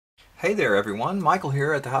Hey there everyone, Michael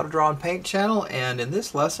here at the How to Draw and Paint channel, and in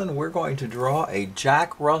this lesson we're going to draw a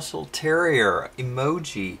Jack Russell Terrier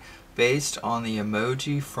emoji based on the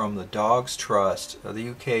emoji from the Dogs Trust, the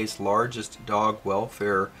UK's largest dog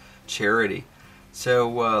welfare charity. So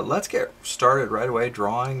let's get started right away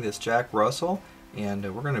drawing this Jack Russell,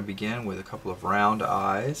 and we're going to begin with a couple of round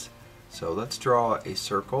eyes. So let's draw a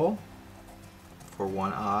circle for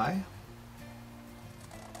one eye.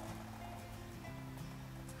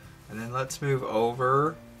 And then let's move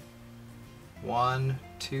over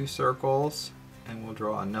 2 circles, and we'll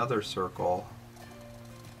draw another circle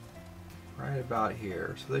right about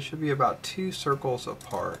here. So they should be about 2 circles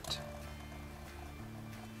apart.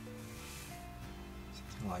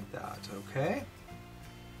 Something like that, okay?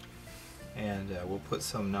 And we'll put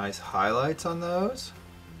some nice highlights on those.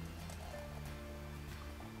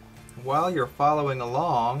 While you're following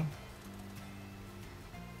along,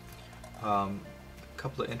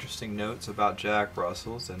 couple of interesting notes about Jack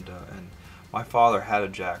Russells, and my father had a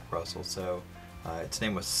Jack Russell, so its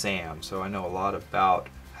name was Sam, so I know a lot about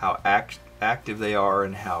how active they are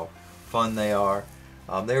and how fun they are.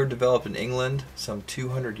 They were developed in England some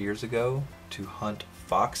 200 years ago to hunt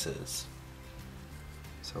foxes.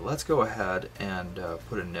 So let's go ahead and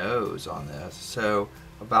put a nose on this. So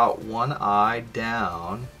about one eye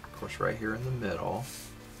down, of course right here in the middle,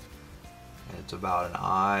 and it's about an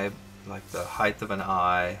eye, like the height of an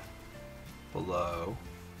eye below.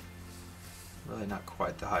 Really not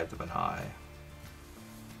quite the height of an eye.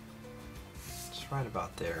 Just right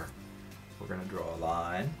about there. We're going to draw a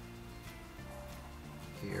line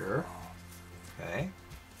here. Okay.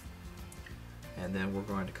 And then we're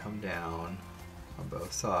going to come down on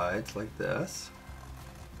both sides like this.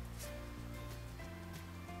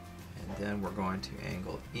 And then we're going to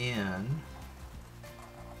angle in and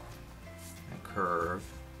curve.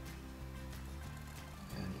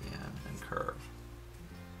 Curve.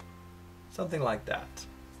 Something like that.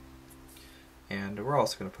 And we're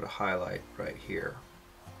also going to put a highlight right here.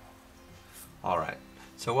 Alright,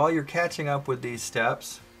 so while you're catching up with these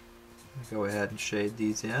steps, go ahead and shade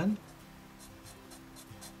these in.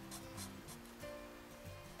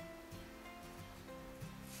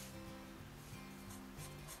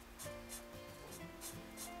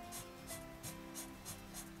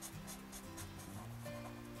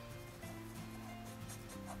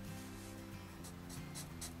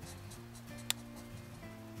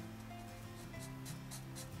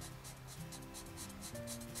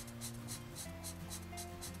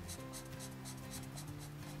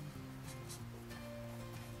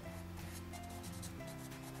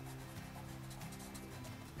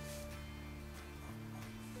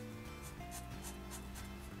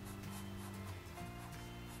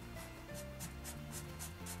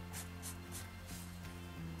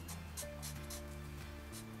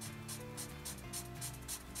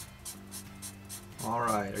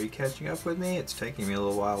 Alright, are you catching up with me? It's taking me a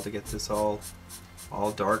little while to get this all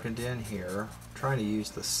darkened in here. I'm trying to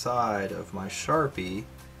use the side of my Sharpie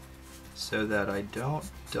so that I don't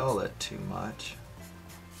dull it too much.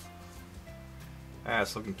 Ah,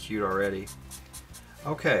 it's looking cute already.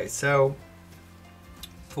 Okay, so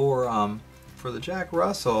for the Jack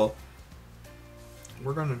Russell,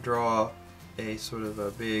 we're going to draw a sort of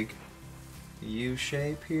a big U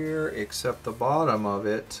shape here, except the bottom of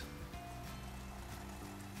it.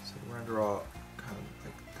 We're going to draw kind of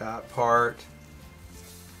like that part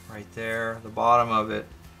right there. The bottom of it,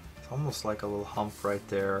 it's almost like a little hump right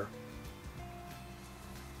there.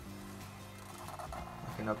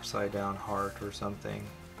 Like an upside down heart or something.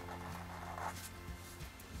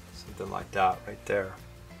 Something like that right there.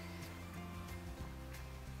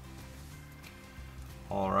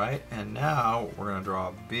 Alright, and now we're going to draw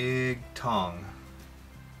a big tongue.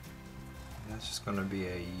 That's just going to be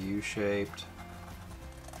a U-shaped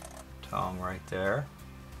tongue right there.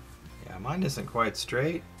 Yeah, mine isn't quite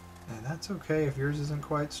straight, and that's okay if yours isn't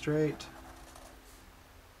quite straight.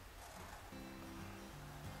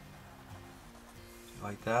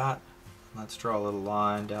 Like that. Let's draw a little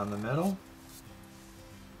line down the middle.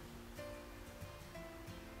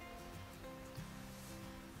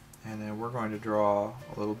 And then we're going to draw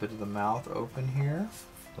a little bit of the mouth open here.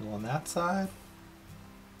 A little on that side.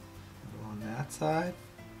 A little on that side.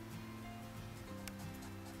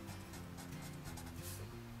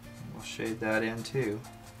 Shade that in too,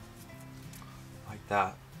 like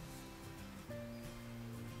that.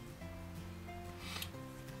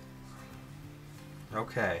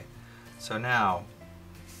 Okay, so now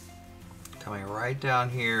coming right down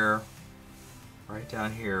here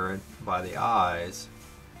by the eyes,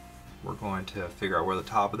 we're going to figure out where the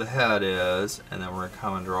top of the head is, and then we're going to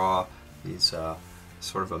come and draw these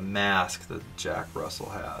sort of a mask that Jack Russell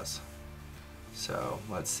has. So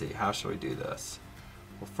let's see, how shall we do this?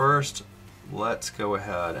 Well, first let's go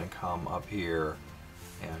ahead and come up here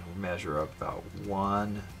and measure up about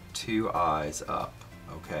 2 eyes up,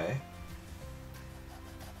 okay?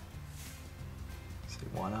 See,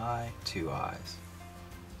 1 eye, 2 eyes.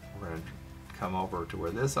 We're going to come over to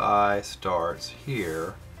where this eye starts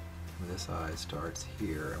here, this eye starts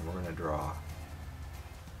here, and we're going to draw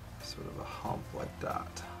sort of a hump like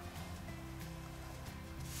that.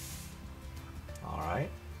 Alright.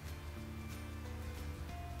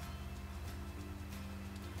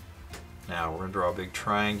 Now we're going to draw a big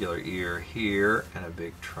triangular ear here and a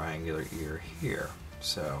big triangular ear here.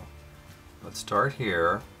 So let's start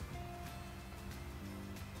here.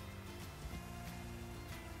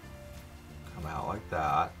 Come out like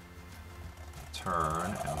that.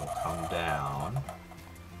 Turn and we'll come down.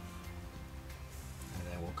 And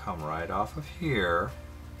then we'll come right off of here.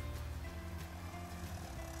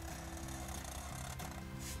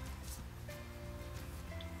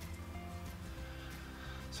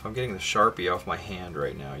 So I'm getting the Sharpie off my hand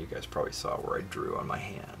right now. You guys probably saw where I drew on my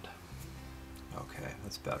hand. Okay,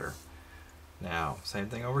 that's better. Now, same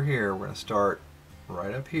thing over here. We're going to start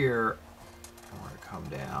right up here. And we're going to come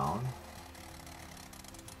down.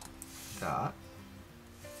 That.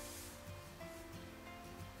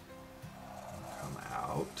 Come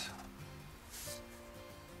out.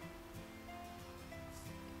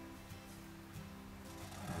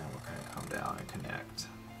 And we're going to come down and connect.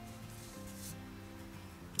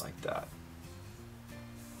 Like that.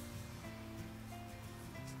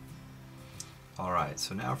 Alright,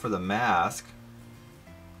 so now for the mask,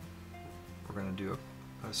 we're going to do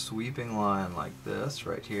a sweeping line like this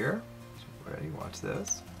right here. So ready? Watch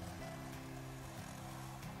this.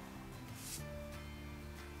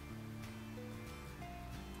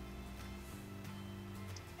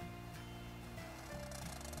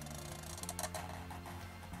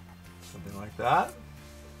 Something like that.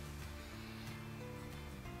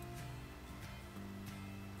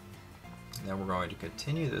 And then we're going to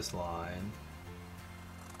continue this line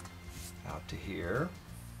out to here,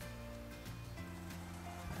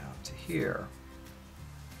 and out to here.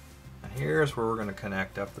 And here's where we're going to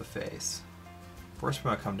connect up the face. First we're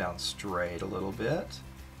going to come down straight a little bit,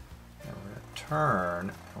 and we're going to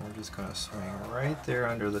turn, and we're just going to swing right there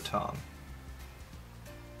under the tongue.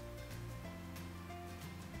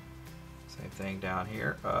 Same thing down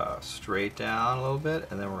here, straight down a little bit,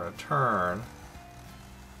 and then we're going to turn.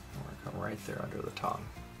 Come right there under the tongue.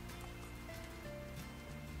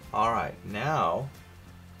 Alright, now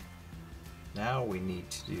we need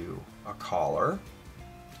to do a collar.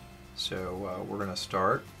 So we're going to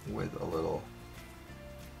start with a little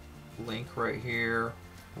link right here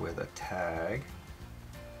with a tag.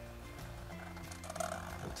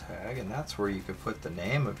 And that's where you can put the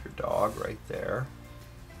name of your dog right there.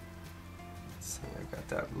 Let's see, I got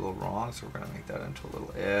that a little wrong, so we're going to make that into a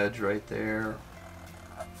little edge right there.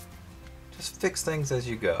 Just fix things as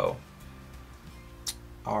you go.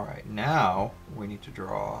 Alright, now we need to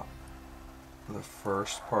draw the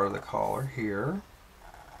first part of the collar here.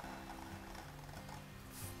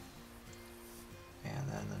 And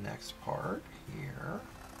then the next part here.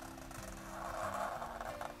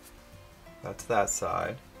 That's that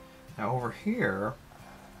side. Now over here,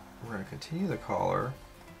 we're going to continue the collar,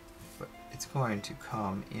 but it's going to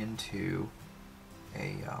come into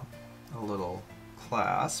a little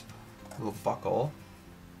clasp. A little buckle.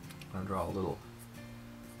 I'm going to draw a little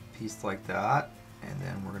piece like that, and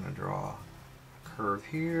then we're going to draw a curve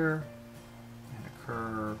here and a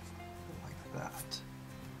curve like that.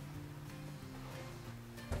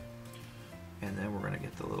 And then we're going to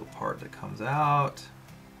get the little part that comes out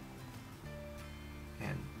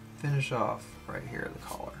and finish off right here the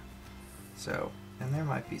collar. So, and there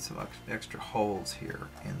might be some extra holes here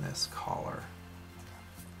in this collar.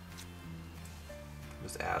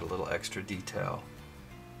 Just add a little extra detail.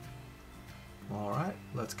 Alright,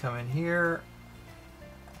 let's come in here.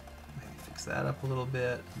 Maybe fix that up a little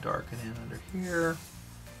bit. Darken in under here.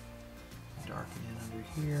 Darken in under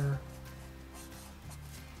here.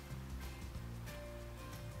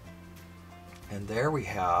 And there we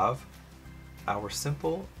have our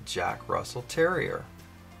simple Jack Russell Terrier.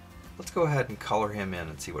 Let's go ahead and color him in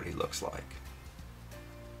and see what he looks like.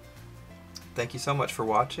 Thank you so much for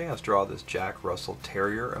watching us draw this Jack Russell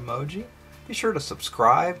Terrier emoji. Be sure to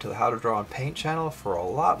subscribe to the How to Draw and Paint channel for a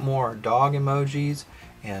lot more dog emojis,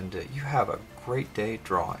 and you have a great day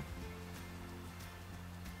drawing.